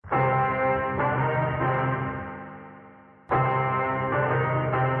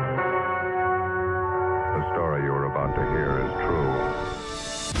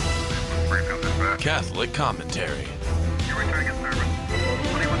Catholic commentary.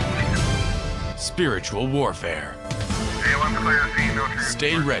 Spiritual warfare.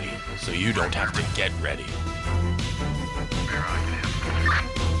 Stay ready so you don't have to get ready.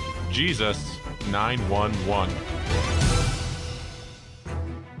 Jesus 911.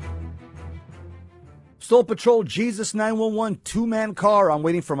 Soul Patrol, Jesus 911, two-man car. I'm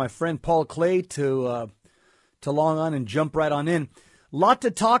waiting for my friend Paul Clay to log on and jump right on in. Lot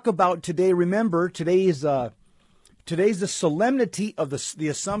to talk about today. Remember, today's the solemnity of the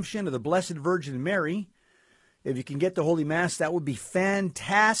Assumption of the Blessed Virgin Mary. If you can get the Holy Mass, that would be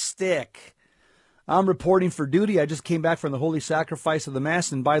fantastic. I'm reporting for duty. I just came back from the Holy Sacrifice of the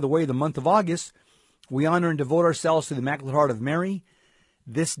Mass. And by the way, the month of August, we honor and devote ourselves to the Immaculate Heart of Mary.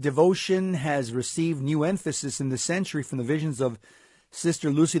 This devotion has received new emphasis in this century from the visions of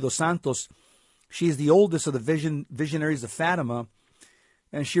Sister Lucy dos Santos. She is the oldest of the visionaries of Fatima,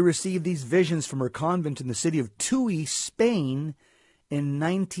 and she received these visions from her convent in the city of Tui, Spain, in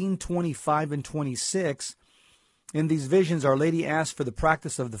 1925 and 26. In these visions, Our Lady asked for the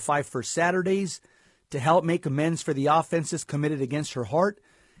practice of the 5 first Saturdays to help make amends for the offenses committed against her heart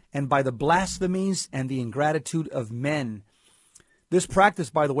and by the blasphemies and the ingratitude of men. This practice,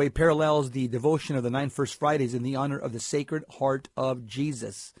 by the way, parallels the devotion of the 9 First Fridays in the honor of the Sacred Heart of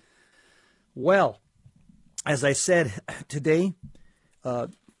Jesus. Well, as I said, today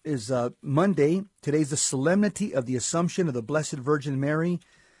is Monday. Today's the solemnity of the Assumption of the Blessed Virgin Mary,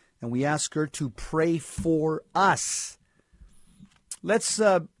 and we ask her to pray for us. Let's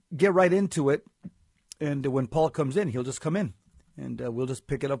get right into it, and when Paul comes in, he'll just come in, and we'll just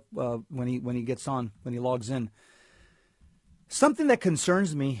pick it up when he gets on, when he logs in. Something that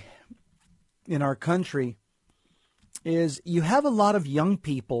concerns me in our country is you have a lot of young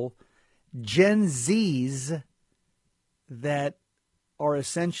people, Gen Zs, that are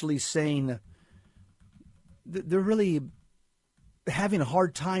essentially saying they're really having a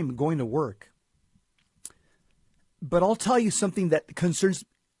hard time going to work. But I'll tell you something that concerns.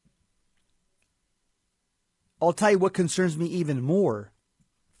 I'll tell you what concerns me even more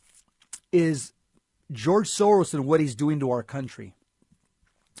is George Soros and what he's doing to our country.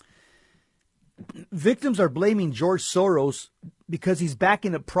 Victims are blaming George Soros because he's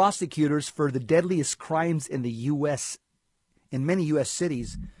backing up prosecutors for the deadliest crimes in the U.S., in many U.S.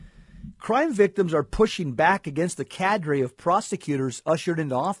 cities. Crime victims are pushing back against the cadre of prosecutors ushered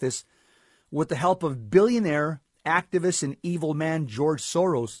into office with the help of billionaire, activist, and evil man George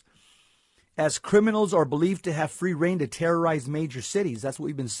Soros, as criminals are believed to have free rein to terrorize major cities. That's what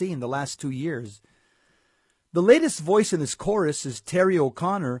we've been seeing the last 2 years. The latest voice in this chorus is Terry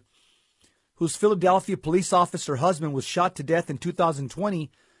O'Connor, whose Philadelphia police officer husband was shot to death in 2020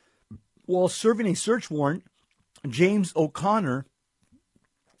 while serving a search warrant. James O'Connor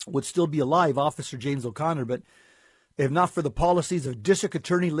would still be alive, Officer James O'Connor, but if not for the policies of District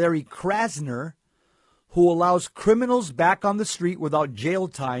Attorney Larry Krasner, who allows criminals back on the street without jail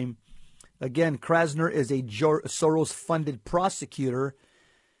time. Again, Krasner is a Soros-funded prosecutor,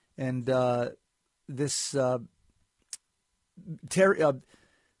 and the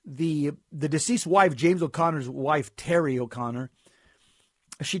deceased wife, James O'Connor's wife, Terry O'Connor,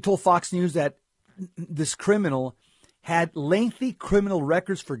 she told Fox News that this criminal had lengthy criminal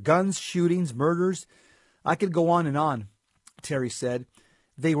records for guns, shootings, murders. I could go on and on, Terry said.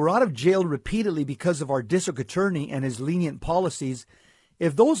 They were out of jail repeatedly because of our district attorney and his lenient policies.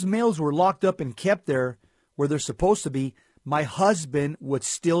 If those males were locked up and kept there where they're supposed to be, my husband would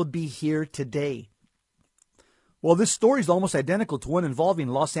still be here today. Well, this story is almost identical to one involving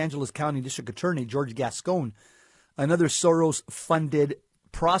Los Angeles County District Attorney George Gascon, another Soros-funded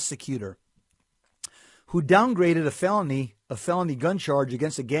prosecutor, who downgraded a felony gun charge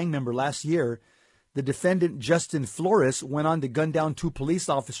against a gang member last year. The defendant, Justin Flores, went on to gun down 2 police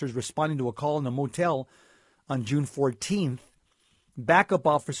officers responding to a call in a motel on June 14th. Backup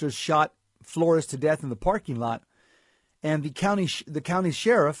officers shot Flores to death in the parking lot, and the county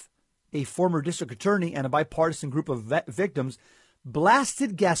sheriff, a former district attorney, and a bipartisan group of victims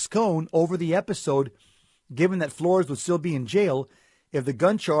blasted Gascon over the episode, given that Flores would still be in jail if the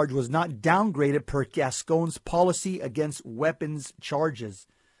gun charge was not downgraded per Gascon's policy against weapons charges.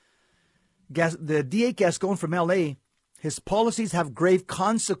 The DA Gascon from L.A., his policies have grave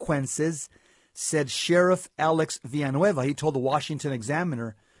consequences, said Sheriff Alex Villanueva. He told the Washington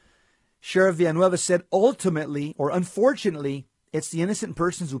Examiner. Sheriff Villanueva said, ultimately, or unfortunately, it's the innocent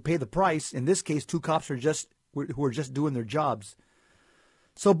persons who pay the price. In this case, 2 cops who are just doing their jobs.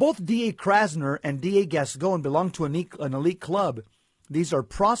 So both D.A. Krasner and D.A. Gascon belong to an elite club. These are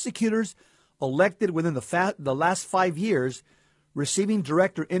prosecutors elected within the last 5 years receiving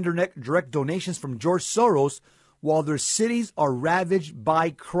direct or indirect donations from George Soros while their cities are ravaged by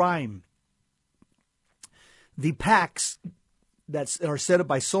crime. The PACs that are set up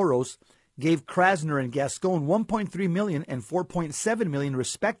by Soros gave Krasner and Gascon $1.3 million and $4.7 million,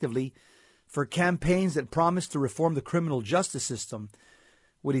 respectively, for campaigns that promised to reform the criminal justice system.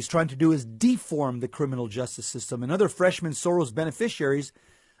 What he's trying to do is deform the criminal justice system. And other freshman Soros beneficiaries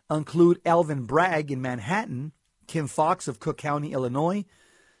include Alvin Bragg in Manhattan, Kim Fox of Cook County, Illinois,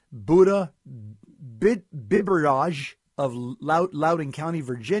 Buddha Biberaj of Loudoun County,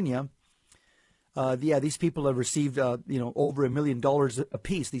 Virginia. These people have received, over $1 million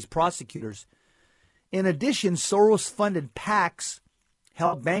apiece, these prosecutors. In addition, Soros-funded PACs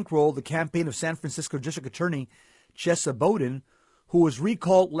helped bankroll the campaign of San Francisco District Attorney Chesa Boudin, who was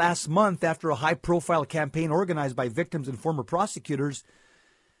recalled last month after a high-profile campaign organized by victims and former prosecutors.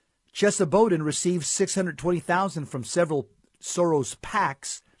 Chesa Boudin received $620,000 from several Soros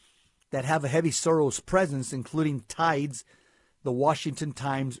PACs that have a heavy Soros presence, including Tides, the Washington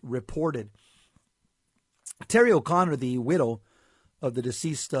Times reported. Terry O'Connor, the widow of the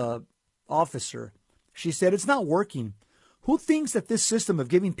deceased officer, she said, "It's not working. Who thinks that this system of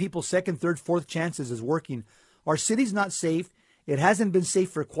giving people second, third, fourth chances is working? Our city's not safe. It hasn't been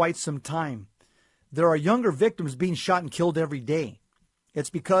safe for quite some time. There are younger victims being shot and killed every day. It's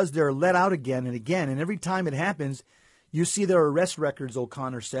because they're let out again and again. And every time it happens, you see their arrest records,"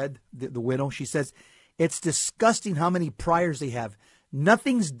 O'Connor said, the widow. She says, "It's disgusting how many priors they have.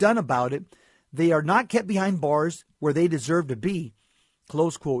 Nothing's done about it. They are not kept behind bars where they deserve to be,"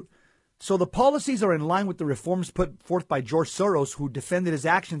 close quote. So the policies are in line with the reforms put forth by George Soros, who defended his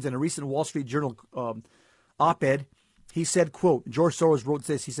actions in a recent Wall Street Journal op-ed. He said, quote, George Soros wrote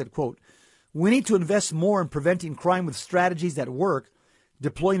this, he said, quote, "We need to invest more in preventing crime with strategies that work,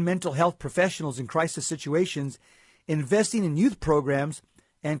 deploying mental health professionals in crisis situations, investing in youth programs,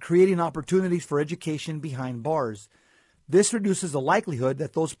 and creating opportunities for education behind bars. This reduces the likelihood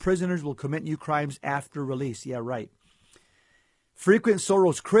that those prisoners will commit new crimes after release." Yeah, right. Frequent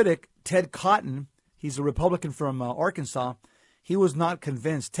Soros critic Ted Cotton, he's a Republican from Arkansas, he was not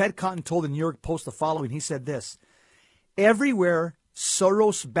convinced. Ted Cotton told the New York Post the following. He said this: "Everywhere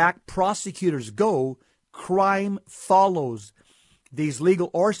Soros-backed prosecutors go, crime follows. These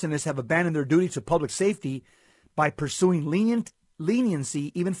legal arsonists have abandoned their duty to public safety by pursuing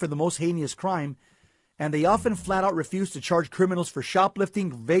leniency even for the most heinous crime, and they often flat out refuse to charge criminals for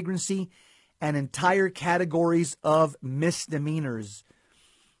shoplifting, vagrancy, and entire categories of misdemeanors."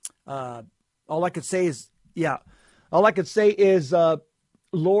 All I could say is,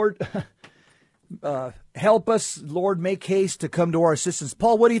 Lord, help us, Lord, make haste to come to our assistance.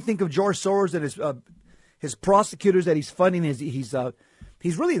 Paul, what do you think of George Soros and his prosecutors that he's funding?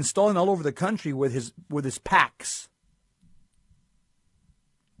 He's really installing all over the country with his PACs.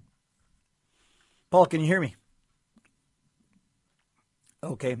 Paul, can you hear me?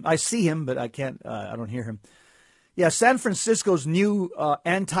 Okay, I see him, but I can't. I don't hear him. Yeah, San Francisco's new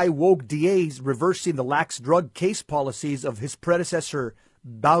anti-woke DA is reversing the lax drug case policies of his predecessor,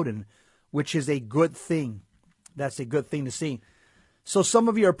 Boudin, which is a good thing. That's a good thing to see. So some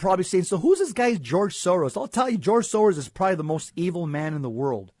of you are probably saying, so who's this guy, George Soros? I'll tell you, George Soros is probably the most evil man in the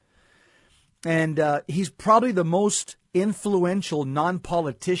world. And he's probably the most influential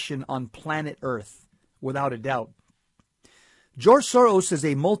non-politician on planet Earth, without a doubt. George Soros is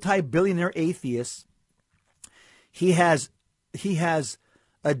a multi-billionaire atheist. He has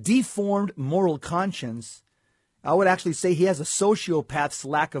a deformed moral conscience. I would actually say he has a sociopath's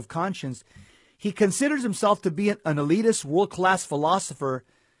lack of conscience. He considers himself to be an elitist, world-class philosopher.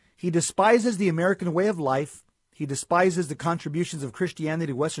 He despises the American way of life. He despises the contributions of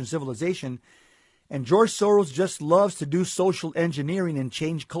Christianity to Western civilization. And George Soros just loves to do social engineering and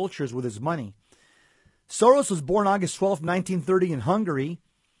change cultures with his money. Soros was born August 12, 1930 in Hungary.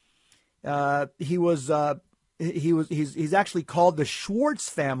 He's actually called the Schwartz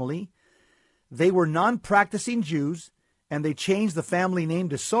family. They were non-practicing Jews, and they changed the family name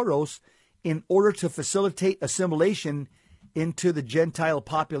to Soros in order to facilitate assimilation into the Gentile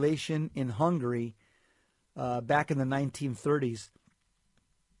population in Hungary back in the 1930s.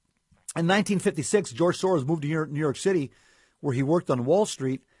 In 1956, George Soros moved to New York City, where he worked on Wall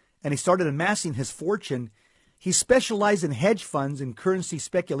Street, and he started amassing his fortune. He specialized in hedge funds and currency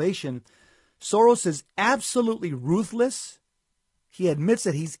speculation. Soros is absolutely ruthless. He admits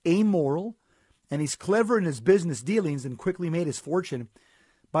that he's amoral, and he's clever in his business dealings and quickly made his fortune.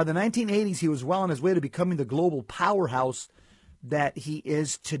 By the 1980s, he was well on his way to becoming the global powerhouse that he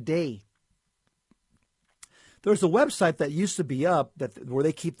is today. There's a website that used to be up where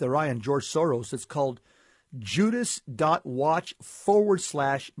they keep their eye on George Soros. It's called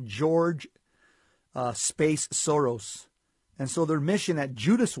judas.watch/George space Soros. And so their mission at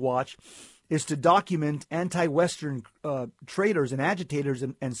Judas Watch is to document anti-Western traitors and agitators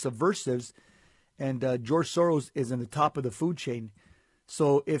and subversives. And George Soros is in the top of the food chain.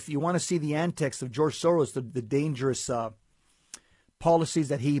 So if you want to see the antics of George Soros, the dangerous policies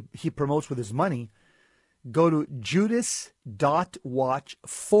that he promotes with his money, go to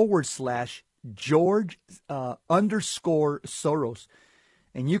judas.watch/George _Soros.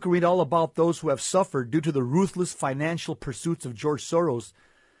 And you can read all about those who have suffered due to the ruthless financial pursuits of George Soros.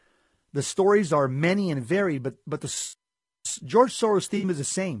 The stories are many and varied, but the George Soros theme is the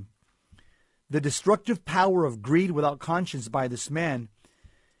same. The destructive power of greed without conscience by this man.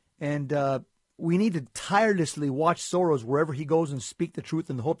 And we need to tirelessly watch Soros wherever he goes and speak the truth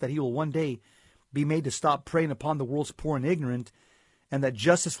in the hope that he will one day be made to stop preying upon the world's poor and ignorant, and that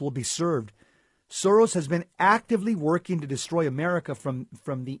justice will be served. Soros has been actively working to destroy America from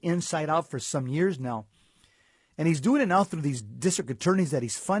the inside out for some years now. And he's doing it now through these district attorneys that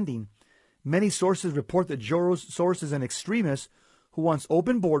he's funding. Many sources report that Soros is an extremist who wants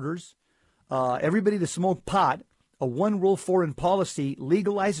open borders, everybody to smoke pot, a one-world foreign policy,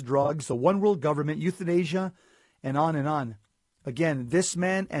 legalized drugs, a one-world government, euthanasia, and on and on. Again, this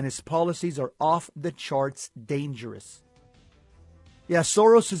man and his policies are off the charts dangerous. Yeah,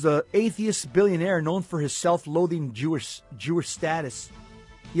 Soros is an atheist billionaire known for his self-loathing Jewish status.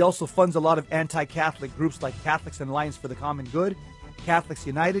 He also funds a lot of anti-Catholic groups like Catholics and Alliance for the Common Good, Catholics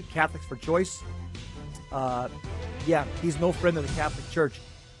United, Catholics for Choice. He's no friend of the Catholic Church.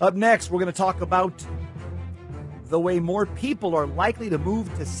 Up next, we're going to talk about the way more people are likely to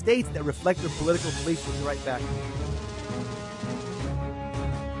move to states that reflect their political beliefs. We'll be right back.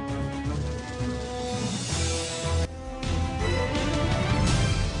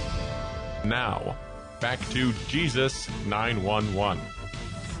 Now, back to Jesus 911.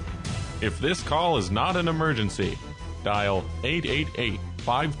 If this call is not an emergency, dial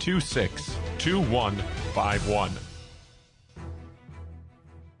 888-526-2151.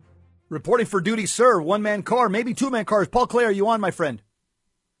 Reporting for duty, sir. One-man car, maybe two-man cars. Paul Clay, are you on, my friend?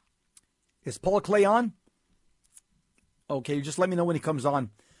 Is Paul Clay on? Okay, just let me know when he comes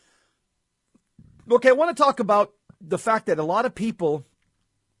on. Okay, I want to talk about the fact that a lot of people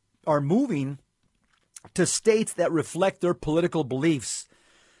are moving to states that reflect their political beliefs.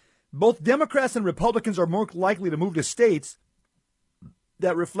 Both Democrats and Republicans are more likely to move to states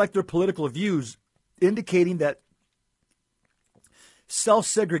that reflect their political views, indicating that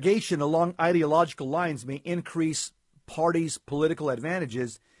self-segregation along ideological lines may increase parties' political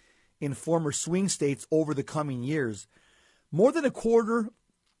advantages in former swing states over the coming years. More than a quarter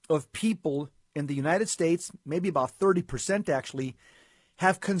of people in the United States, maybe about 30% actually,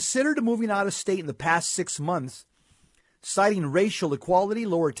 have considered moving out of state in the past 6 months, citing racial equality,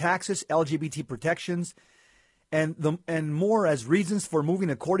 lower taxes, LGBT protections, and more as reasons for moving,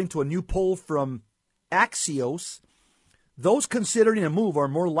 according to a new poll from Axios. Those considering a move are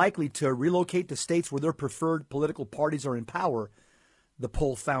more likely to relocate to states where their preferred political parties are in power, the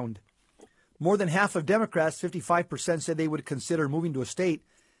poll found. More than half of Democrats, 55%, said they would consider moving to a state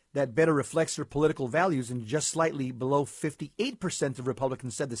that better reflects their political values, and just slightly below 58% of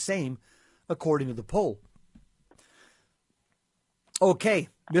Republicans said the same, according to the poll. Okay,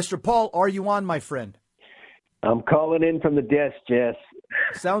 Mr. Paul, are you on, my friend? I'm calling in from the desk, Jess.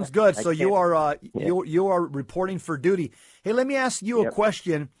 Sounds good. So you are you are reporting for duty. Hey, let me ask you a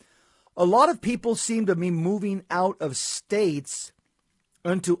question. A lot of people seem to be moving out of states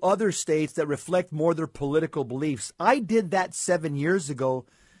into other states that reflect more their political beliefs. I did that 7 years ago.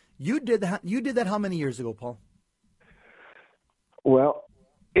 You did that how many years ago, Paul? Well,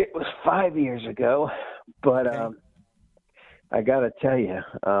 it was 5 years ago, but okay. I got to tell you,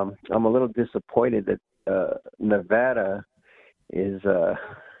 I'm a little disappointed that Nevada is,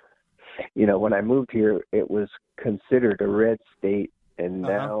 when I moved here, it was considered a red state, and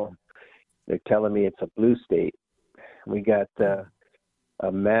now they're telling me it's a blue state. We got a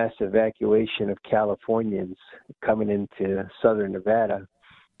mass evacuation of Californians coming into southern Nevada,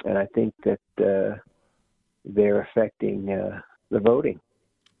 and I think that they're affecting the voting.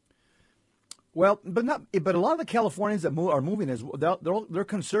 Well, but a lot of the Californians that are moving as well, they're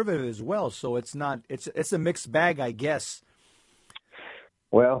conservative as well. So it's a mixed bag, I guess.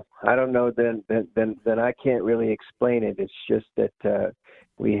 Well, I don't know. Then I can't really explain it. It's just that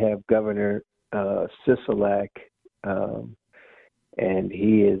we have Governor Sisolak, and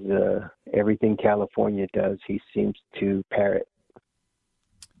he is everything California does. He seems to parrot.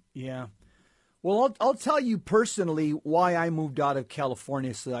 Yeah. Well, I'll tell you personally why I moved out of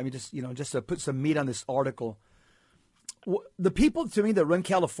California. So I mean, just to put some meat on this article. The people to me that run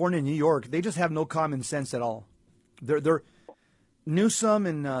California and New York, they just have no common sense at all. They're Newsom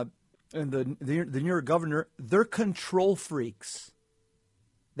and the New York governor. They're control freaks.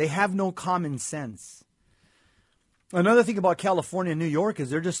 They have no common sense. Another thing about California and New York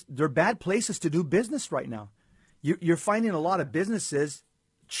is they're bad places to do business right now. You're finding a lot of businesses,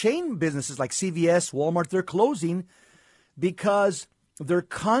 chain businesses like CVS, Walmart, they're closing because they're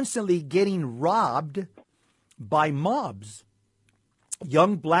constantly getting robbed by mobs.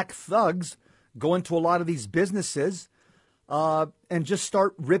 Young black thugs go into a lot of these businesses and just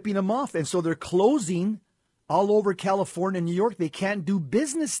start ripping them off. And so they're closing all over California and New York. They can't do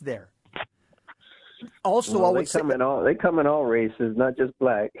business there. Also, well, they come in all races, not just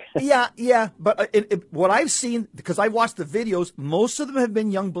black. yeah. But what I've seen, because I watched the videos, most of them have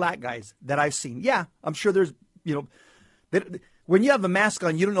been young black guys that I've seen. Yeah, I'm sure there's, when you have a mask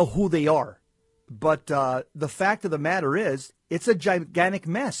on, you don't know who they are. But the fact of the matter is, it's a gigantic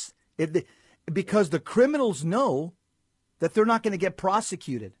mess. Because the criminals know that they're not going to get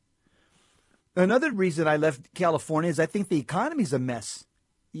prosecuted. Another reason I left California is I think the economy's a mess.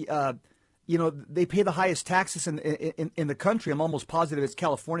 They pay the highest taxes in the country. I'm almost positive it's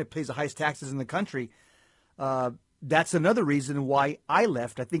California pays the highest taxes in the country. That's another reason why I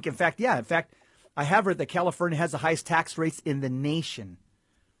left. I think, in fact, I have read that California has the highest tax rates in the nation.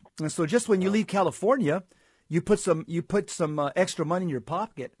 And so just when you leave California, you put some extra money in your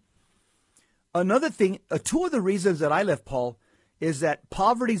pocket. Another thing, two of the reasons that I left, Paul, is that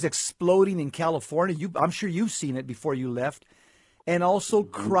poverty's exploding in California. I'm sure you've seen it before you left. And also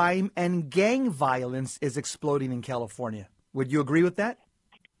crime and gang violence is exploding in California. Would you agree with that?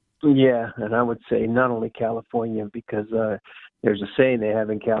 Yeah, and I would say not only California, because there's a saying they have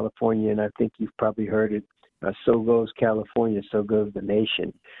in California, and I think you've probably heard it, so goes California, so goes the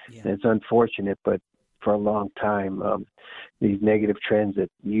nation. Yeah. And it's unfortunate, but for a long time, these negative trends that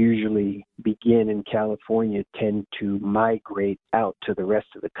usually begin in California tend to migrate out to the rest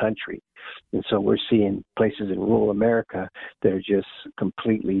of the country. And so we're seeing places in rural America that are just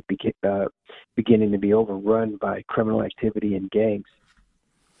completely beginning to be overrun by criminal activity and gangs.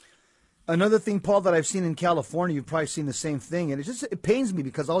 Another thing, Paul, that I've seen in California, you've probably seen the same thing, and it pains me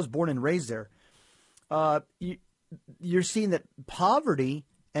because I was born and raised there. You're seeing that poverty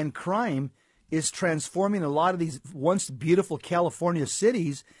and crime is transforming a lot of these once beautiful California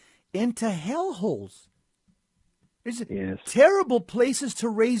cities into hellholes. There's terrible places to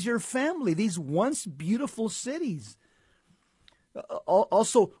raise your family, these once beautiful cities.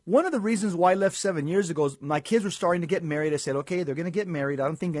 Also, one of the reasons why I left 7 years ago is my kids were starting to get married. I said, okay, they're going to get married. I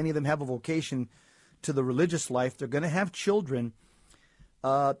don't think any of them have a vocation to the religious life. They're going to have children.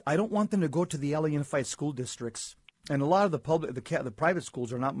 I don't want them to go to the LA Unified School Districts. And a lot of the private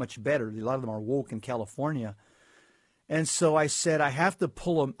schools are not much better. A lot of them are woke in California. And so I said, I have to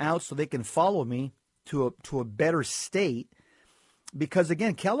pull them out so they can follow me to a better state. Because,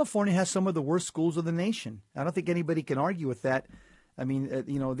 again, California has some of the worst schools of the nation. I don't think anybody can argue with that. I mean,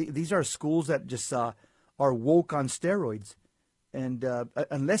 these are schools that just are woke on steroids. And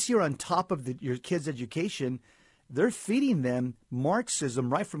unless you're on top of your kids' education, they're feeding them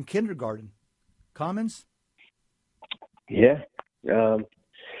Marxism right from kindergarten. Comments? Yeah. I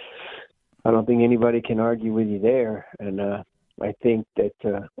don't think anybody can argue with you there. And I think that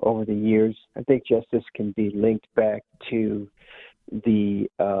over the years, I think justice can be linked back to the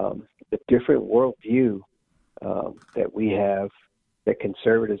different worldview that we have, that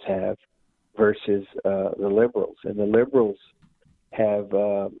conservatives have, versus the liberals. And the liberals have,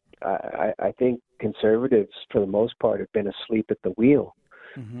 I think conservatives, for the most part, have been asleep at the wheel.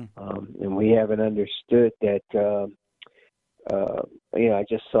 Mm-hmm. And we haven't understood that, I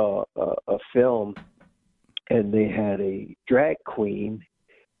just saw a film, and they had a drag queen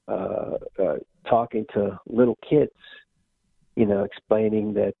talking to little kids,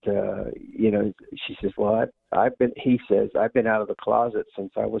 explaining that, she says, well, I've been out of the closet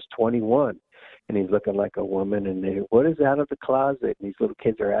since I was 21. And he's looking like a woman, and what is out of the closet? And these little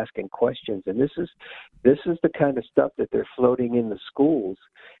kids are asking questions. And this is the kind of stuff that they're floating in the schools.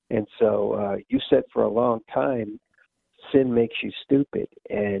 And so you said for a long time, sin makes you stupid.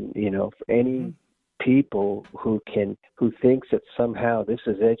 And, for any people who thinks that somehow this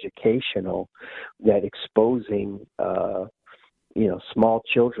is educational, that exposing, small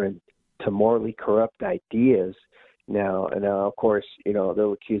children to morally corrupt ideas. Now, of course,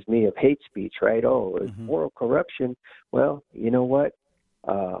 they'll accuse me of hate speech, right? Oh, it's moral corruption. Well, you know what?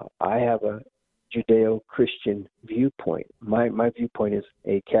 I have a Judeo-Christian viewpoint. My viewpoint is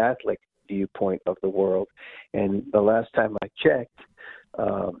a Catholic viewpoint of the world. And the last time I checked,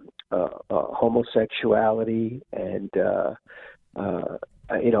 homosexuality and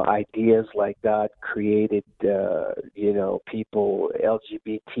ideas like God created people,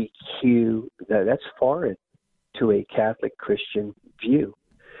 LGBTQ, that's foreign to a Catholic Christian view.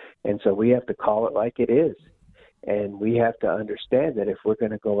 And so we have to call it like it is. And we have to understand that if we're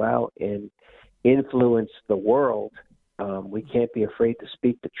going to go out and influence the world, we can't be afraid to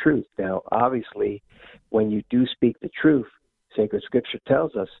speak the truth. Now, obviously, when you do speak the truth, Sacred Scripture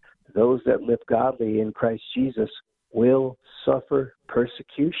tells us those that live godly in Christ Jesus will suffer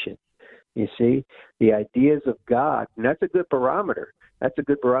persecution. You see, the ideas of God, and that's a good barometer. That's a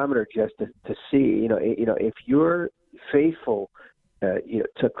good barometer just to see, if you're faithful,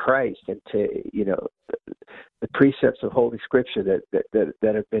 to Christ and to, the precepts of Holy Scripture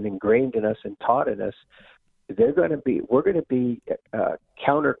that have been ingrained in us and taught in us, we're going to be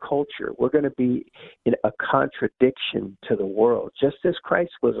counterculture. We're going to be in a contradiction to the world, just as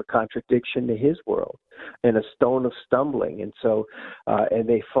Christ was a contradiction to his world and a stone of stumbling. And so, and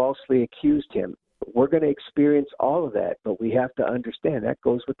they falsely accused him. We're going to experience all of that, but we have to understand that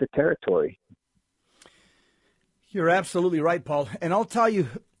goes with the territory. You're absolutely right, Paul. And I'll tell you,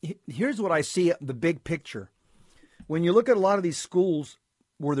 here's what I see, the big picture. When you look at a lot of these schools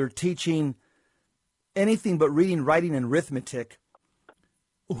where they're teaching anything but reading, writing, and arithmetic,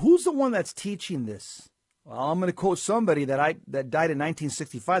 who's the one that's teaching this? Well, I'm going to quote somebody that died in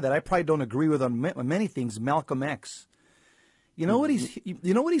 1965 that I probably don't agree with on many things, Malcolm X. You know what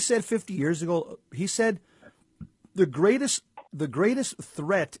he said 50 years ago? He said the greatest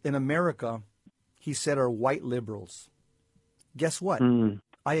threat in America, he said, are white liberals. Guess what?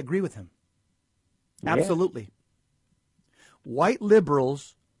 I agree with him. Yeah. Absolutely. White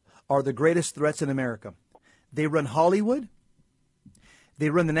liberals are the greatest threats in America. They run Hollywood. They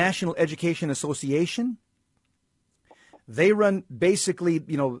run the National Education Association. They run basically,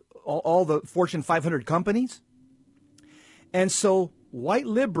 all the Fortune 500 companies. And so white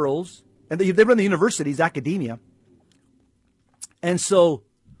liberals, and they run the universities, academia. And so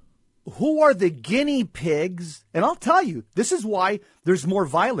who are the guinea pigs? And I'll tell you, this is why there's more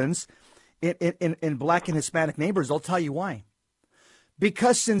violence in black and Hispanic neighborhoods. I'll tell you why.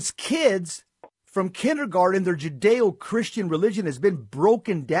 Because since kids from kindergarten, their Judeo-Christian religion has been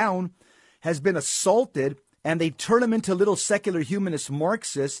broken down, has been assaulted, and they turn them into little secular humanist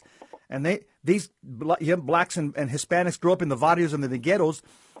Marxists. And these blacks and Hispanics grow up in the barrios and in the ghettos,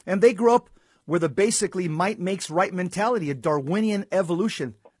 and they grow up with a basically might makes right mentality, a Darwinian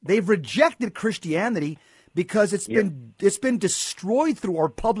evolution. They've rejected Christianity because it's been destroyed through our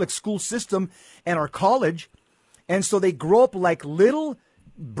public school system and our college. And so they grow up like little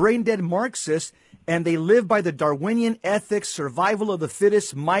brain-dead Marxists, and they live by the Darwinian ethics, survival of the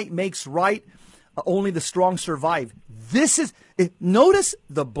fittest, might makes right, only the strong survive. Notice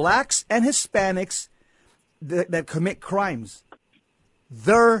the blacks and Hispanics that commit crimes.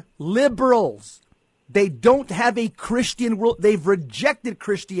 They're liberals. They don't have a Christian world. They've rejected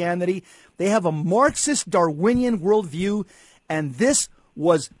Christianity. They have a Marxist Darwinian worldview, and this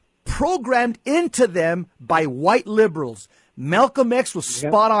was programmed into them by white liberals. Malcolm X was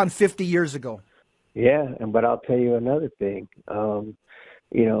spot on 50 years ago. Yeah, but I'll tell you another thing.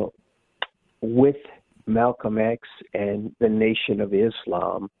 With Malcolm X and the Nation of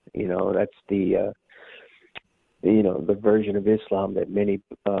Islam, that's the version of Islam that many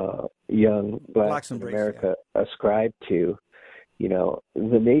young blacks in America ascribe to. The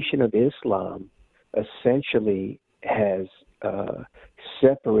Nation of Islam essentially has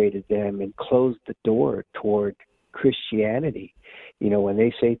separated them and closed the door toward Christianity. When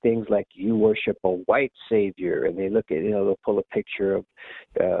they say things like you worship a white savior, and they look at, they'll pull a picture of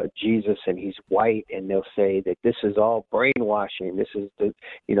Jesus and he's white, and they'll say that this is all brainwashing. This is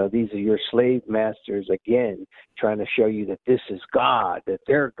these are your slave masters again, trying to show you that this is God, that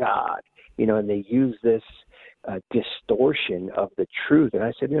they're God, and they use this distortion of the truth. And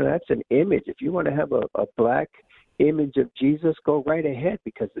I said, that's an image. If you want to have a black image of Jesus, go right ahead,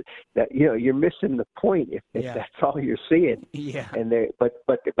 because that you're missing the point if that's all you're seeing. Yeah. And but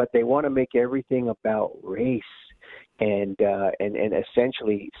they want to make everything about race, and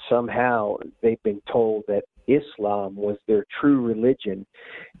essentially somehow they've been told that Islam was their true religion.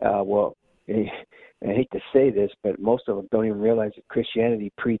 I hate to say this, but most of them don't even realize that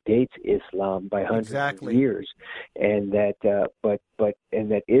Christianity predates Islam by hundreds of years, and that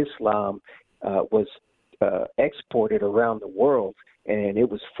that Islam was exported around the world, and it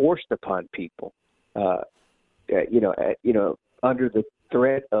was forced upon people, under the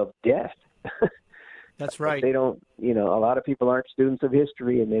threat of death. That's But right. they don't, a lot of people aren't students of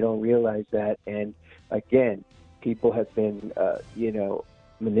history, and they don't realize that. And again, people have been,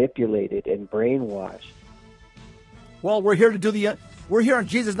 manipulated and brainwashed. Well, we're here on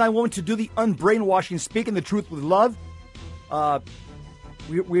Jesus 911 to do the unbrainwashing, speaking the truth with love.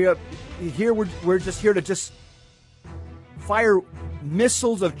 We're just here to just fire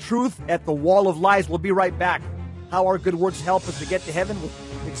missiles of truth at the wall of lies. We'll be right back. How our good works help us to get to heaven. We'll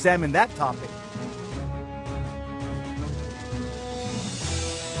examine that topic.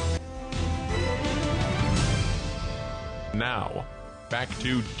 Now, back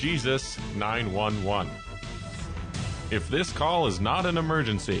to Jesus 911. If this call is not an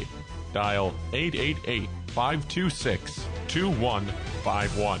emergency, dial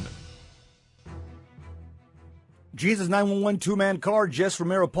 888-526-2151. Jesus 911 two-man car, Jess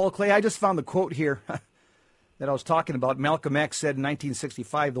Romero, Paul Clay. I just found the quote here that I was talking about. Malcolm X said in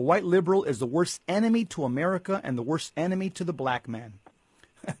 1965, "The white liberal is the worst enemy to America and the worst enemy to the black man."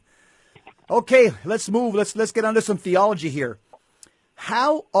 Okay, let's move. Let's get onto some theology here.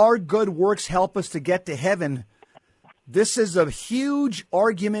 How our good works help us to get to heaven. This is a huge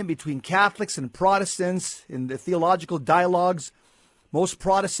argument between Catholics and Protestants in the theological dialogues. Most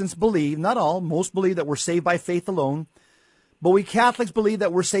Protestants believe, not all, most believe that we're saved by faith alone. But we Catholics believe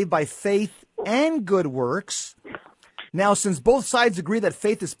that we're saved by faith and good works. Now, since both sides agree that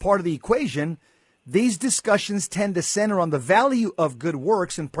faith is part of the equation, these discussions tend to center on the value of good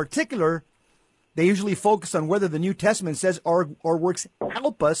works. In particular, they usually focus on whether the New Testament says our works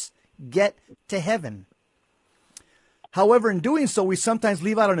help us get to heaven. However, in doing so, we sometimes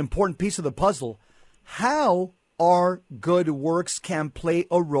leave out an important piece of the puzzle: how our good works can play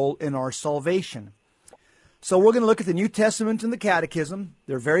a role in our salvation. So we're going to look at the New Testament and the Catechism.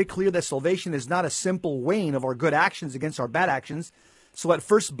 They're very clear that salvation is not a simple weighing of our good actions against our bad actions. So at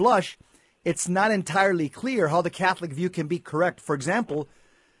first blush, it's not entirely clear how the Catholic view can be correct. For example,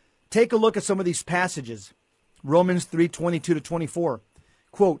 take a look at some of these passages. Romans 3:22-24.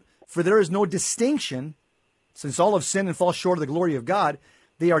 Quote, "For there is no distinction, since all have sinned and fall short of the glory of God.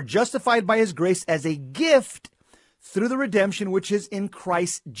 They are justified by his grace as a gift through the redemption which is in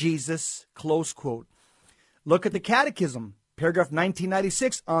Christ Jesus." Close quote. Look at the Catechism, paragraph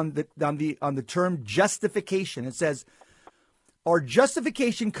 1996, on the term justification. It says, "Our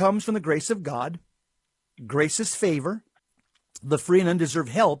justification comes from the grace of God. Grace is favor, the free and undeserved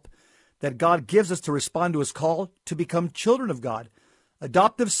help that God gives us to respond to his call to become children of God,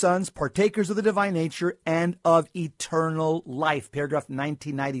 adoptive sons, partakers of the divine nature, and of eternal life." Paragraph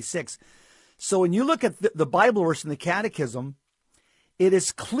 1996. So when you look at the Bible verse in the Catechism, it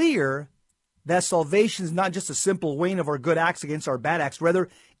is clear that salvation is not just a simple weighing of our good acts against our bad acts. Rather,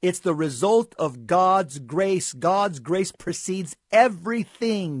 it's the result of God's grace. God's grace precedes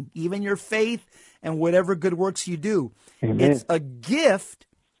everything, even your faith and whatever good works you do. Amen. It's a gift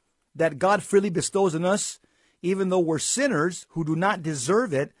that God freely bestows on us, even though we're sinners who do not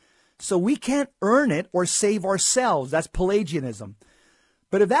deserve it. So we can't earn it or save ourselves. That's Pelagianism.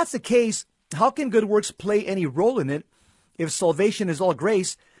 But if that's the case, how can good works play any role in it? If salvation is all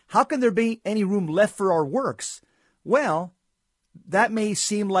grace, how can there be any room left for our works? Well, that may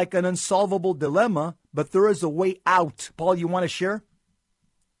seem like an unsolvable dilemma, but there is a way out. Paul, you want to share?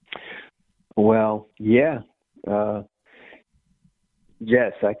 Well, yeah.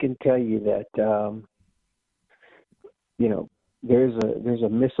 Yes, I can tell you that, there's a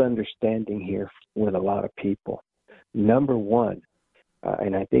misunderstanding here with a lot of people. Number one,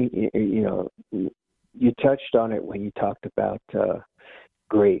 and I think, you touched on it when you talked about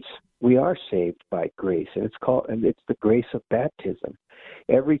grace. We are saved by grace, and it's the grace of baptism.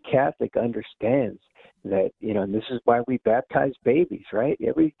 Every Catholic understands that, and this is why we baptize babies, right?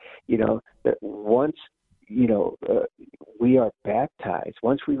 That once, we are baptized,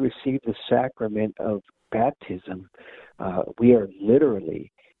 once we receive the sacrament of baptism, we are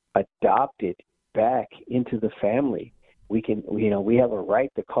literally adopted back into the family. We have a right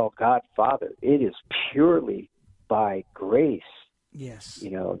to call God Father. It is purely by grace. Yes.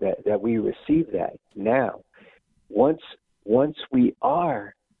 That we receive that. Now, once we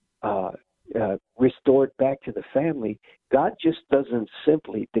are restored back to the family, God just doesn't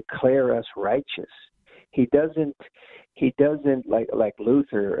simply declare us righteous. He doesn't like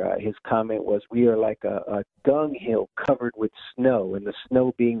Luther. His comment was, "We are like a dunghill covered with snow, and the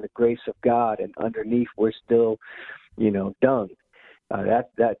snow being the grace of God, and underneath we're still, dung."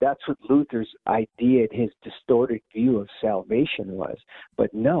 That's what Luther's idea, his distorted view of salvation was.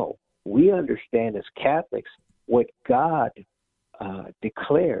 But no, we understand as Catholics what God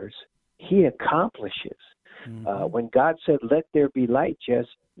declares, he accomplishes. When God said, "Let there be light," Jess,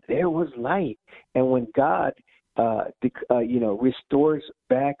 there was light. And when God, restores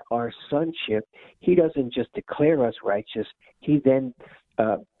back our sonship, He doesn't just declare us righteous. He then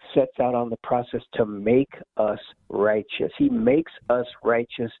sets out on the process to make us righteous. He makes us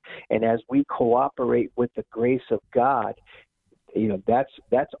righteous, and as we cooperate with the grace of God,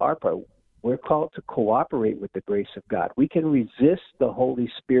 that's our part. We're called to cooperate with the grace of God. We can resist the Holy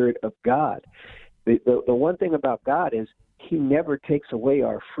Spirit of God. The one thing about God is He never takes away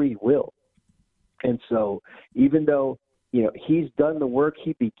our free will. And so even though, He's done the work,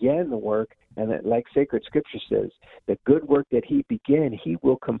 He began the work, and that, like sacred scripture says, the good work that He began, He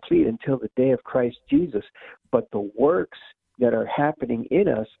will complete until the day of Christ Jesus. But the works that are happening in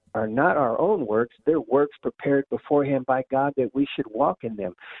us are not our own works. They're works prepared beforehand by God that we should walk in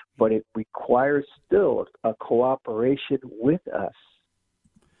them. But it requires still a cooperation with us.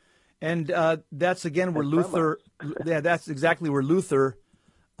 And that's again where Luther, that's exactly where Luther,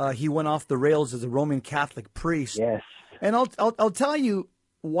 he went off the rails as a Roman Catholic priest. Yes. And I'll tell you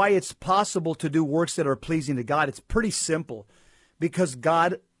why it's possible to do works that are pleasing to God. It's pretty simple, because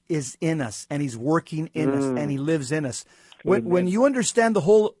God is in us and He's working in us and He lives in us. When you understand the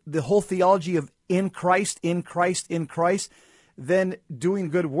whole theology of in Christ, then doing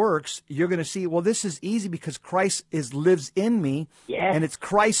good works, you're going to see, well, this is easy because Christ lives in me, and it's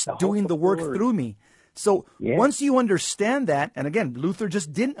Christ doing the work through me. So once you understand that, and again, Luther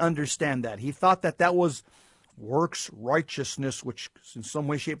just didn't understand that. He thought that was works righteousness, which in some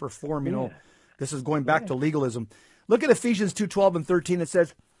way, shape, or form, this is going back to legalism. Look at Ephesians 2:12 and 13. It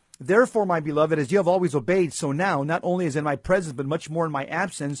says, "Therefore, my beloved, as you have always obeyed, so now, not only as in my presence, but much more in my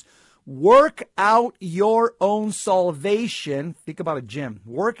absence, work out your own salvation." Think about it, Jim.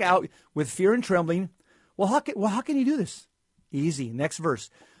 Work out with fear and trembling. Well, how can you do this? Easy. Next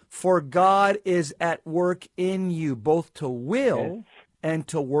verse. "For God is at work in you, both to will and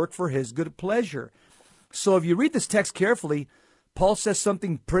to work for His good pleasure." So if you read this text carefully, Paul says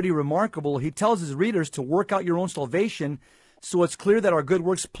something pretty remarkable. He tells his readers to work out your own salvation, so it's clear that our good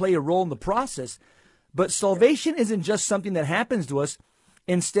works play a role in the process. But salvation isn't just something that happens to us.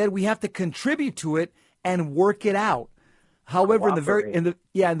 Instead, we have to contribute to it and work it out. However, in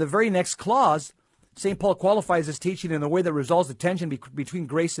the very next clause, St. Paul qualifies his teaching in a way that resolves the tension between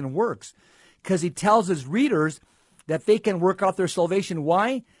grace and works, because he tells his readers that they can work out their salvation.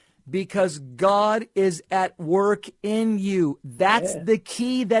 Why? Because God is at work in you. That's the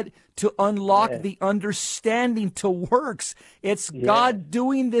key to unlock the understanding to works. It's God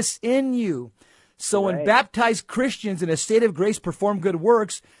doing this in you. So when baptized Christians in a state of grace perform good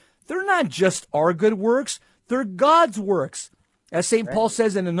works, they're not just our good works, they're God's works. As St. Paul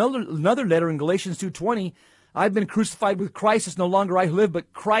says in another letter in Galatians 2:20, "I've been crucified with Christ. It's no longer I who live,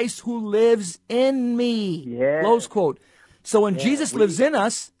 but Christ who lives in me." Close quote. So when Jesus lives in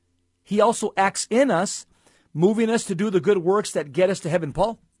us, He also acts in us, moving us to do the good works that get us to heaven,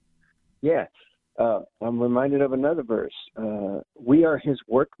 Paul. Yeah. I'm reminded of another verse. We are His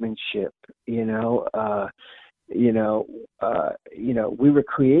workmanship. We were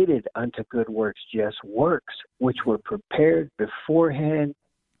created unto good works, just works which were prepared beforehand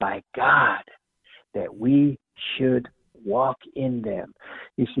by God, that we should walk in them.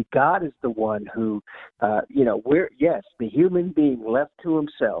 You see, God is the one who, the human being left to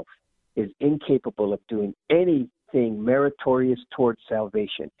himself is incapable of doing anything meritorious towards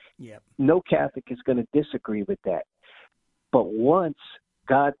salvation. No Catholic is going to disagree with that. But once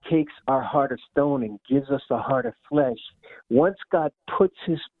God takes our heart of stone and gives us a heart of flesh, once God puts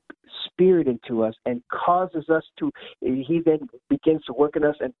His Spirit into us and causes us to, He then begins to work in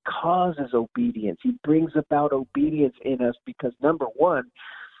us and causes obedience. He brings about obedience in us because, number one,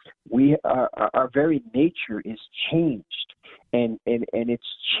 our very nature is changed, and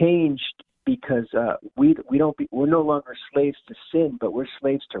it's changed because we're no longer slaves to sin, but we're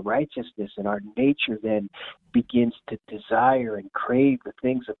slaves to righteousness, and our nature then begins to desire and crave the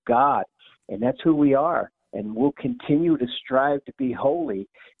things of God, and that's who we are. And we'll continue to strive to be holy,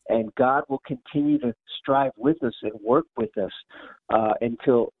 and God will continue to strive with us and work with us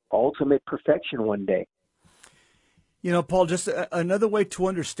until ultimate perfection one day. Paul, just another way to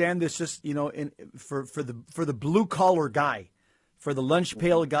understand this, just for the blue collar guy, for the lunch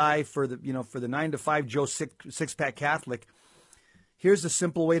pail guy, for the 9 to 5 Joe six pack Catholic. Here's a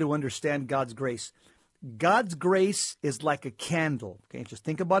simple way to understand God's grace. God's grace is like a candle. Okay, just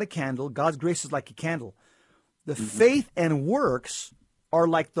think about a candle. God's grace is like a candle. The faith and works are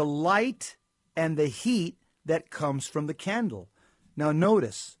like the light and the heat that comes from the candle. Now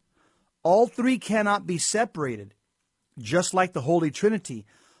notice, all three cannot be separated, just like the Holy Trinity.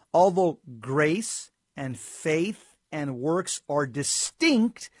 Although grace and faith and works are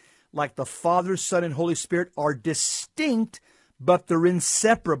distinct, like the Father, Son, and Holy Spirit are distinct, but they're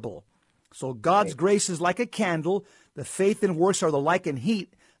inseparable. So God's grace is like a candle. The faith and works are the like and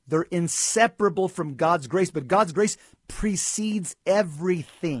heat. They're inseparable from God's grace, but God's grace precedes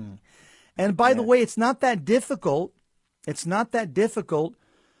everything. And by the way, it's not that difficult. It's not that difficult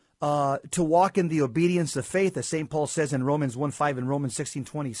to walk in the obedience of faith, as St. Paul says in Romans 1:5 and Romans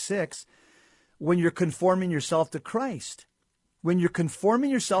 16:26, when you're conforming yourself to Christ. When you're conforming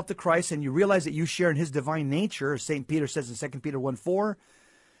yourself to Christ and you realize that you share in his divine nature, as St. Peter says in 2 Peter 1:4,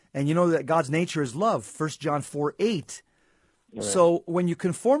 and you know that God's nature is love, 1 John 4:8. Right. So when you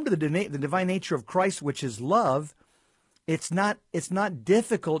conform to the divine nature of Christ, which is love, it's not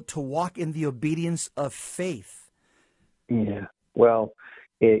difficult to walk in the obedience of faith. Yeah. Well,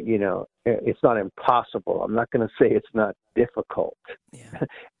 it's not impossible. I'm not going to say it's not difficult,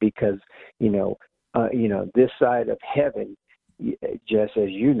 because this side of heaven, just as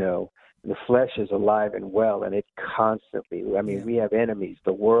you know, the flesh is alive and well, and it constantly. I mean, we have enemies: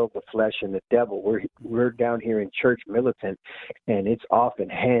 the world, the flesh, and the devil. We're down here in church militant, and it's often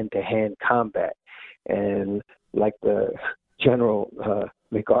hand-to-hand combat. And like the General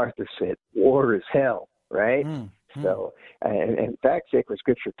MacArthur said, war is hell, right? So, and in fact, Sacred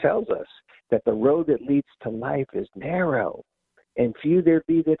Scripture tells us that the road that leads to life is narrow, and few there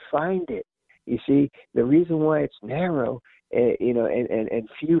be that find it. You see, the reason why it's narrow, and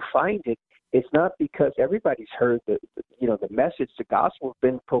few find it, it's not because everybody's heard the message. The gospel has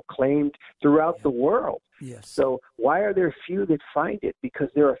been proclaimed throughout the world. Yes. So why are there few that find it?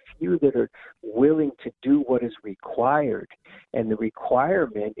 Because there are few that are willing to do what is required, and the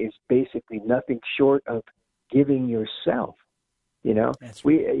requirement is basically nothing short of giving yourself. That's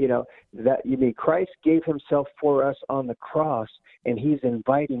right. Christ gave himself for us on the cross, and he's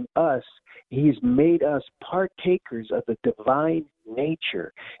inviting us. He's made us partakers of the divine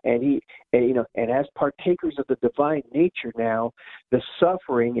nature, and as partakers of the divine nature now, the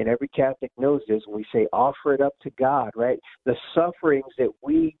suffering, and every Catholic knows this, when we say offer it up to God, right? The sufferings that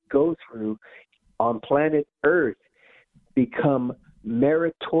we go through on planet Earth become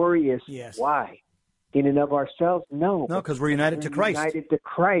meritorious. Yes. Why? In and of ourselves? No, because we're united to Christ. United to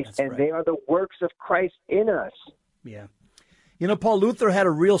Christ, That's and right. they are the works of Christ in us. Yeah. Paul Luther had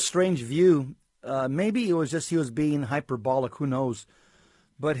a real strange view. Maybe it was just he was being hyperbolic, who knows.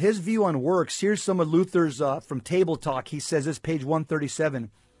 But his view on works, here's some of Luther's from Table Talk. He says this, page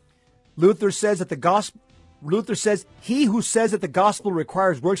 137. Luther says, he who says that the gospel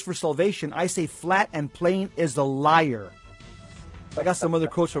requires works for salvation, I say flat and plain, is a liar. I got some other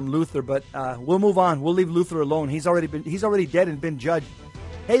quotes from Luther, but we'll move on. We'll leave Luther alone. He's already dead and been judged.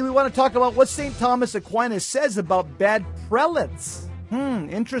 Hey, we want to talk about what St. Thomas Aquinas says about bad prelates.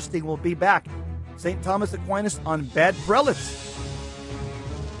 Interesting. We'll be back. St. Thomas Aquinas on bad prelates.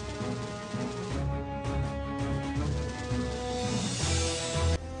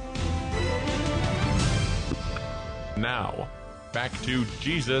 Now, back to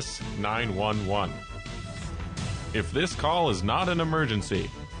Jesus 911. If this call is not an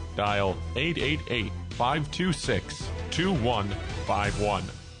emergency, dial 888-526-2151.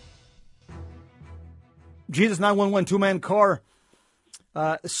 Jesus 911, two-man car.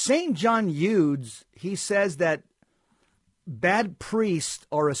 St. John Eudes, he says that bad priests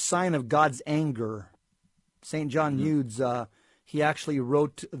are a sign of God's anger. St. John Eudes, he actually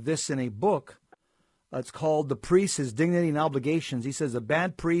wrote this in a book. It's called The Priest, His Dignity and Obligations. He says a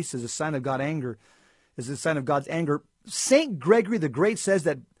bad priest is a sign of God's anger. Is a sign of God's anger. St. Gregory the Great says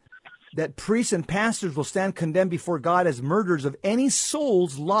that priests and pastors will stand condemned before God as murderers of any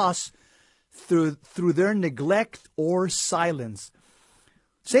souls lost through their neglect or silence.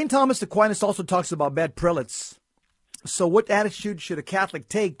 St. Thomas Aquinas also talks about bad prelates. So what attitude should a Catholic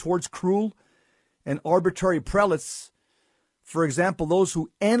take towards cruel and arbitrary prelates? For example, those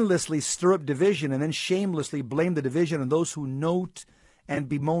who endlessly stir up division and then shamelessly blame the division on those who note and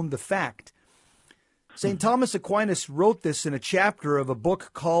bemoan the fact. St. Thomas Aquinas wrote this in a chapter of a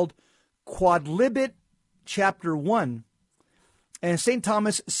book called Quodlibet, Chapter 1. And St.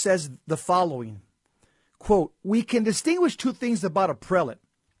 Thomas says the following, quote, we can distinguish two things about a prelate,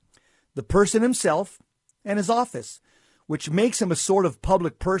 the person himself and his office, which makes him a sort of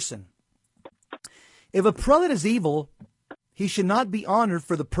public person. If a prelate is evil, he should not be honored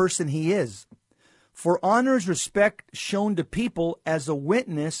for the person he is. For honor is respect shown to people as a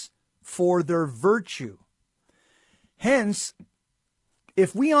witness for their virtue. Hence,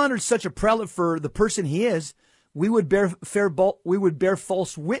 if we honored such a prelate for the person he is, we would bear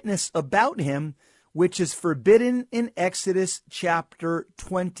false witness about him, which is forbidden in Exodus chapter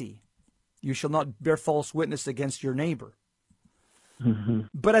 20. You shall not bear false witness against your neighbor. Mm-hmm.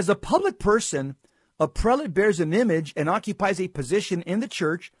 But as a public person, a prelate bears an image and occupies a position in the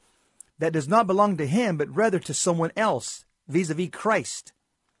church that does not belong to him, but rather to someone else, vis-a-vis Christ.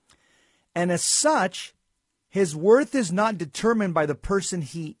 And as such, his worth is not determined by the person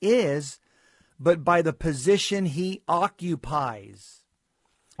he is, but by the position he occupies.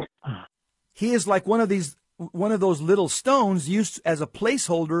 He is like one of those little stones used as a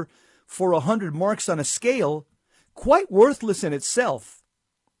placeholder for 100 marks on a scale, quite worthless in itself.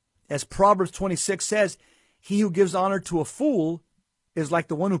 As Proverbs 26 says, he who gives honor to a fool is like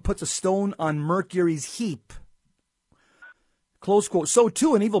the one who puts a stone on Mercury's heap. Close quote. So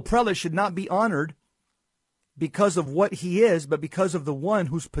too, an evil prelate should not be honored because of what he is, but because of the one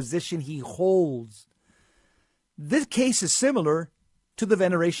whose position he holds. This case is similar to the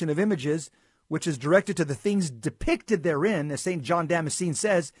veneration of images, which is directed to the things depicted therein, as St. John Damascene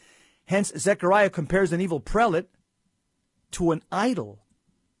says. Hence, Zechariah compares an evil prelate to an idol.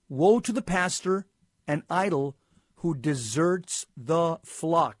 Woe to the pastor, an idol who deserts the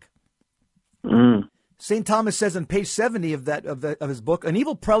flock. Mm. St. Thomas says on page 70 of his book, an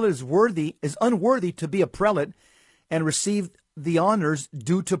evil prelate is unworthy to be a prelate and receive the honors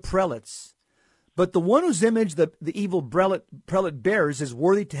due to prelates. But the one whose image the evil prelate bears is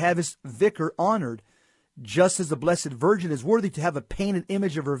worthy to have his vicar honored, just as the Blessed Virgin is worthy to have a painted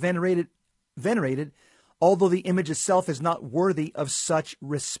image of her venerated, although the image itself is not worthy of such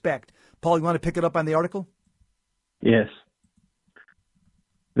respect. Paul, you want to pick it up on the article? Yes.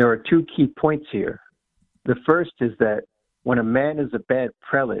 There are two key points here. The first is that when a man is a bad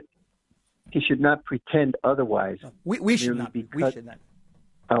prelate, he should not pretend otherwise. We should not. We should not.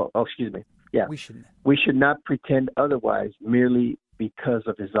 Oh, excuse me. Yeah. We should not. We should not pretend otherwise merely because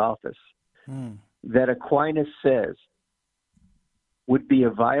of his office. That Aquinas says would be a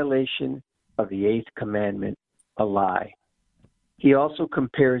violation of the eighth commandment, a lie. He also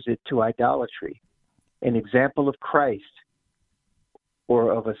compares it to idolatry. An example of Christ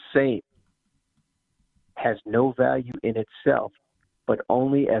or of a saint has no value in itself, but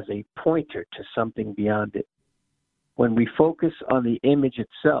only as a pointer to something beyond it. When we focus on the image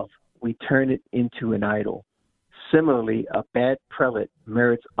itself, we turn it into an idol. Similarly, a bad prelate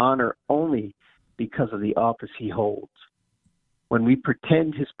merits honor only because of the office he holds. When we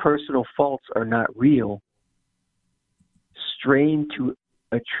pretend his personal faults are not real, strain to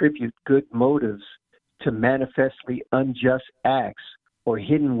attribute good motives to manifestly unjust acts or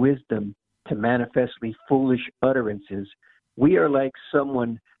hidden wisdom to manifestly foolish utterances, we are like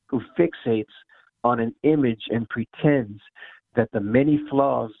someone who fixates on an image and pretends that the many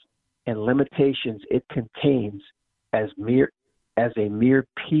flaws and limitations it contains as a mere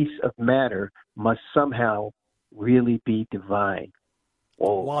piece of matter must somehow really be divine.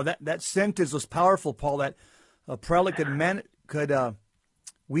 Whoa. Wow, that sentence was powerful, Paul. That a prelate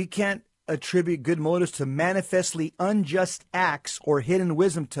we can't attribute good motives to manifestly unjust acts or hidden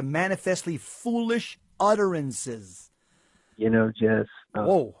wisdom to manifestly foolish utterances. You know, Jess,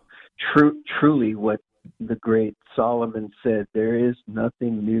 Whoa. Truly what the great Solomon said, there is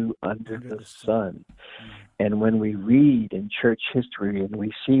nothing new under the sun. And when we read in church history and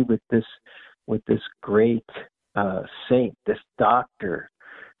we see with this great saint, this doctor,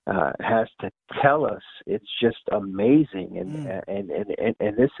 has to tell us, it's just amazing,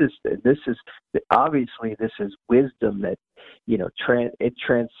 and this is obviously this is wisdom that it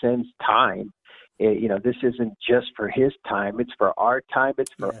transcends time. This isn't just for his time; it's for our time.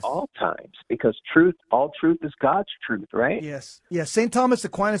 It's for all times, because all truth is God's truth, right? Yes. St. Thomas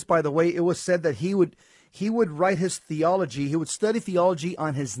Aquinas, by the way, it was said that he would write his theology. He would study theology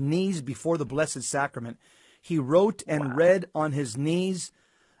on his knees before the Blessed Sacrament. He wrote and read on his knees.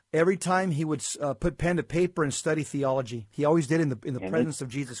 Every time he would put pen to paper and study theology, he always did in the presence of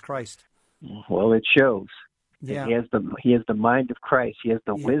Jesus Christ. Well, it shows. Yeah. He has the mind of Christ. He has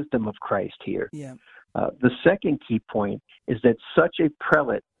the wisdom of Christ here. Yeah. The second key point is that such a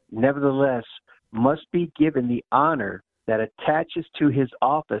prelate, nevertheless, must be given the honor that attaches to his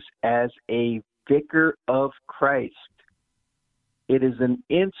office as a vicar of Christ. It is an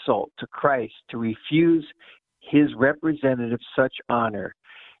insult to Christ to refuse his representative such honor,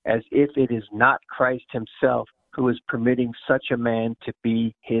 as if it is not Christ himself who is permitting such a man to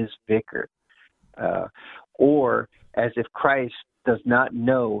be his vicar, or as if Christ does not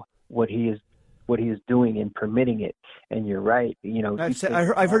know what he is doing in permitting it. And you're right.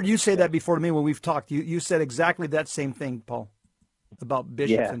 I've heard you say that before to me when we've talked. You said exactly that same thing, Paul, about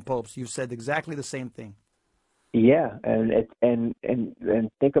bishops and popes. You said exactly the same thing. Yeah, and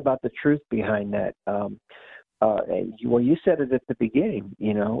think about the truth behind that. and you said it at the beginning.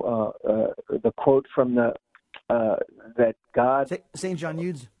 The quote from that God, St. John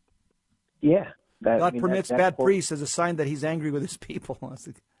Eudes. Yeah, God permits that bad quote, priests as a sign that He's angry with His people.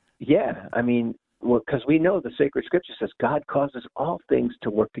 Yeah, because we know the sacred scripture says God causes all things to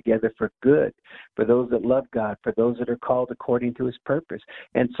work together for good, for those that love God, for those that are called according to His purpose.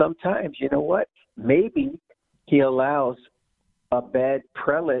 And sometimes, you know what? Maybe He allows a bad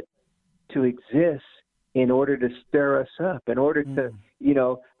prelate to exist in order to stir us up, in order to,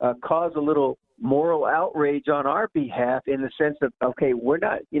 cause a little moral outrage on our behalf, in the sense of, okay, we're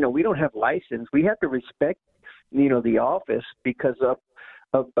not, we don't have license. We have to respect, the office, because of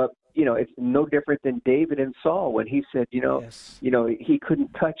it's no different than David and Saul when he said, Yes. He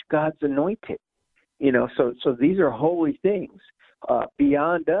couldn't touch God's anointed. So these are holy things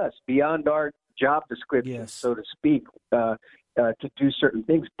beyond us, beyond our job description, Yes. so to speak, to do certain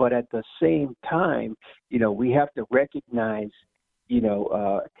things. But at the same time, we have to recognize,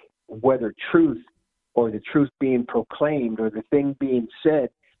 whether truth or the truth being proclaimed or the thing being said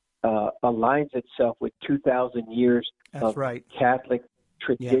aligns itself with 2,000 years That's of right. Catholic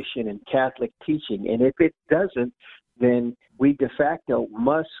tradition and Catholic teaching. And if it doesn't, then we de facto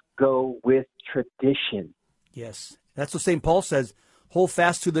must go with tradition. Yes. That's what St. Paul says. Hold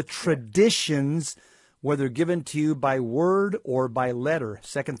fast to the traditions, whether given to you by word or by letter.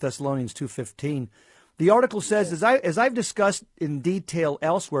 2 Thessalonians 2:15. The article says, as I've discussed in detail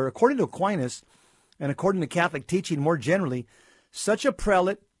elsewhere, according to Aquinas and according to Catholic teaching more generally, such a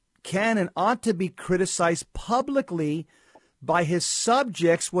prelate can and ought to be criticized publicly by his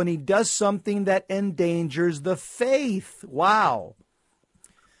subjects when he does something that endangers the faith. Wow.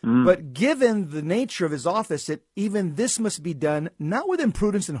 But given the nature of his office, even this must be done not with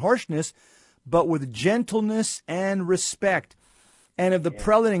imprudence and harshness, but with gentleness and respect. And if the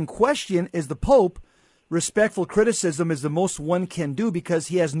prelate in question is the Pope, respectful criticism is the most one can do, because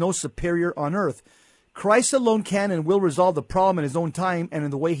he has no superior on earth. Christ alone can and will resolve the problem in His own time and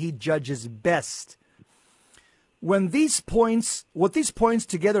in the way He judges best. What these points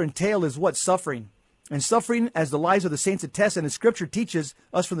together entail is what? Suffering. And suffering, as the lives of the saints attest, and as Scripture teaches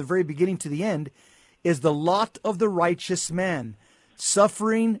us from the very beginning to the end, is the lot of the righteous man.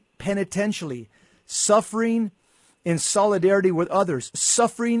 Suffering penitentially, suffering in solidarity with others,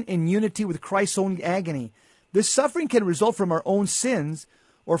 suffering in unity with Christ's own agony. This suffering can result from our own sins,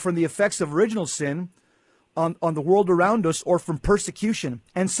 or from the effects of original sin on the world around us, or from persecution.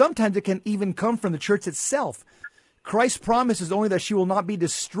 And sometimes it can even come from the church itself. Christ's promise is only that she will not be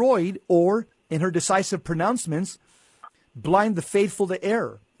destroyed, or, in her decisive pronouncements, blind the faithful to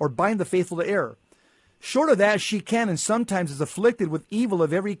error, or bind the faithful to error. Short of that, she can and sometimes is afflicted with evil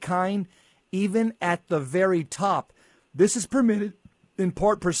of every kind, even at the very top. This is permitted in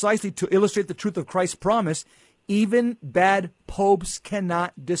part precisely to illustrate the truth of Christ's promise. Even bad popes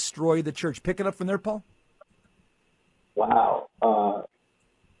cannot destroy the church. Pick it up from there, Paul. Wow.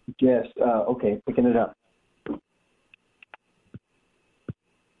 Yes. Okay, picking it up.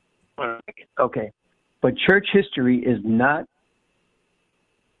 Okay. But church history is not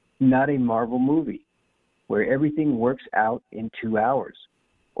a Marvel movie where everything works out in 2 hours,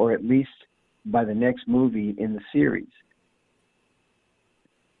 or at least by the next movie in the series.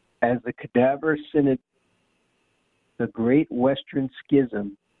 As the Cadaver Synod, the Great Western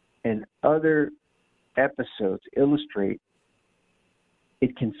Schism, and other episodes illustrate,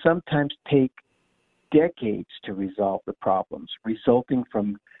 it can sometimes take decades to resolve the problems resulting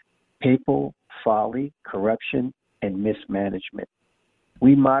from papal folly, corruption, and mismanagement.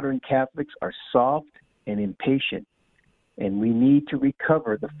 We modern Catholics are soft and impatient, and we need to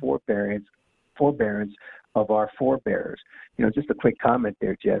recover the forbearance of our forebears. Just a quick comment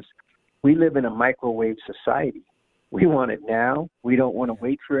there, Jess. We live in a microwave society. We want it now. We don't want to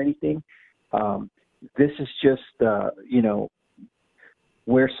wait for anything. This is just,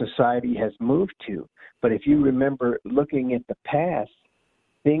 where society has moved to. But if you remember looking at the past,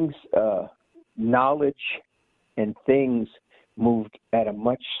 things, knowledge and things moved at a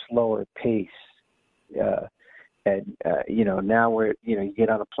much slower pace. Now we're, you get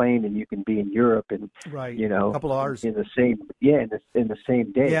on a plane and you can be in Europe and, right, a couple of hours in the same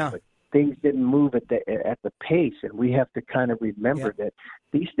day. Yeah. But things didn't move at the pace, and we have to kind of remember that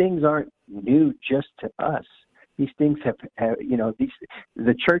these things aren't new just to us. These things have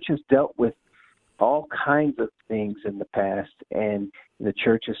the church has dealt with all kinds of things in the past, and the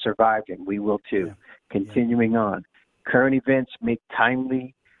church has survived, and we will too. Yeah. Continuing on, current events make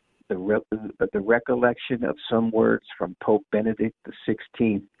timely the recollection of some words from Pope Benedict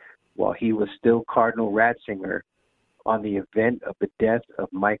XVI while he was still Cardinal Ratzinger on the event of the death of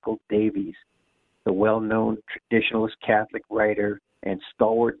Michael Davies. the well-known traditionalist Catholic writer and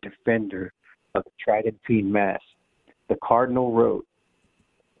stalwart defender of the Tridentine Mass, the Cardinal wrote,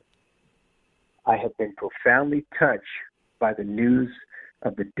 "I have been profoundly touched by the news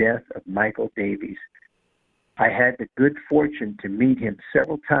of the death of Michael Davies. I had the good fortune to meet him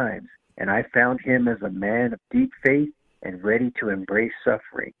several times, and I found him as a man of deep faith and ready to embrace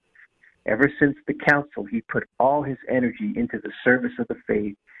suffering. Ever since the council, he put all his energy into the service of the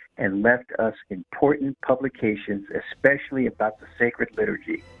faith and left us important publications, especially about the sacred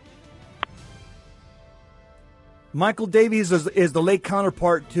liturgy." Michael Davies is the late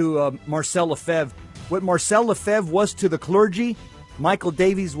counterpart to Marcel Lefebvre. What Marcel Lefebvre was to the clergy, Michael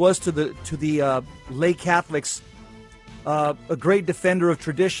Davies was to the lay Catholics. A great defender of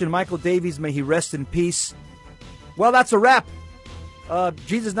tradition. Michael Davies, may he rest in peace. Well, that's a wrap.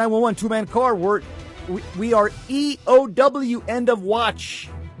 Jesus 911, two-man car. We are EOW, end of watch.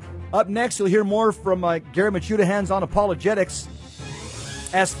 Up next, you'll hear more from Gary Machuda, hands-on apologetics.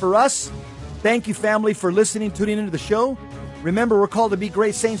 As for us, thank you, family, for listening, tuning into the show. Remember, we're called to be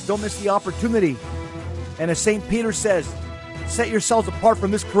great saints. Don't miss the opportunity. And as St. Peter says, set yourselves apart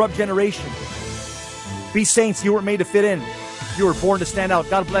from this corrupt generation. Be saints. You weren't made to fit in. You were born to stand out.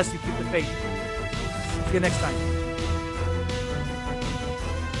 God bless you. Keep the faith. See you next time.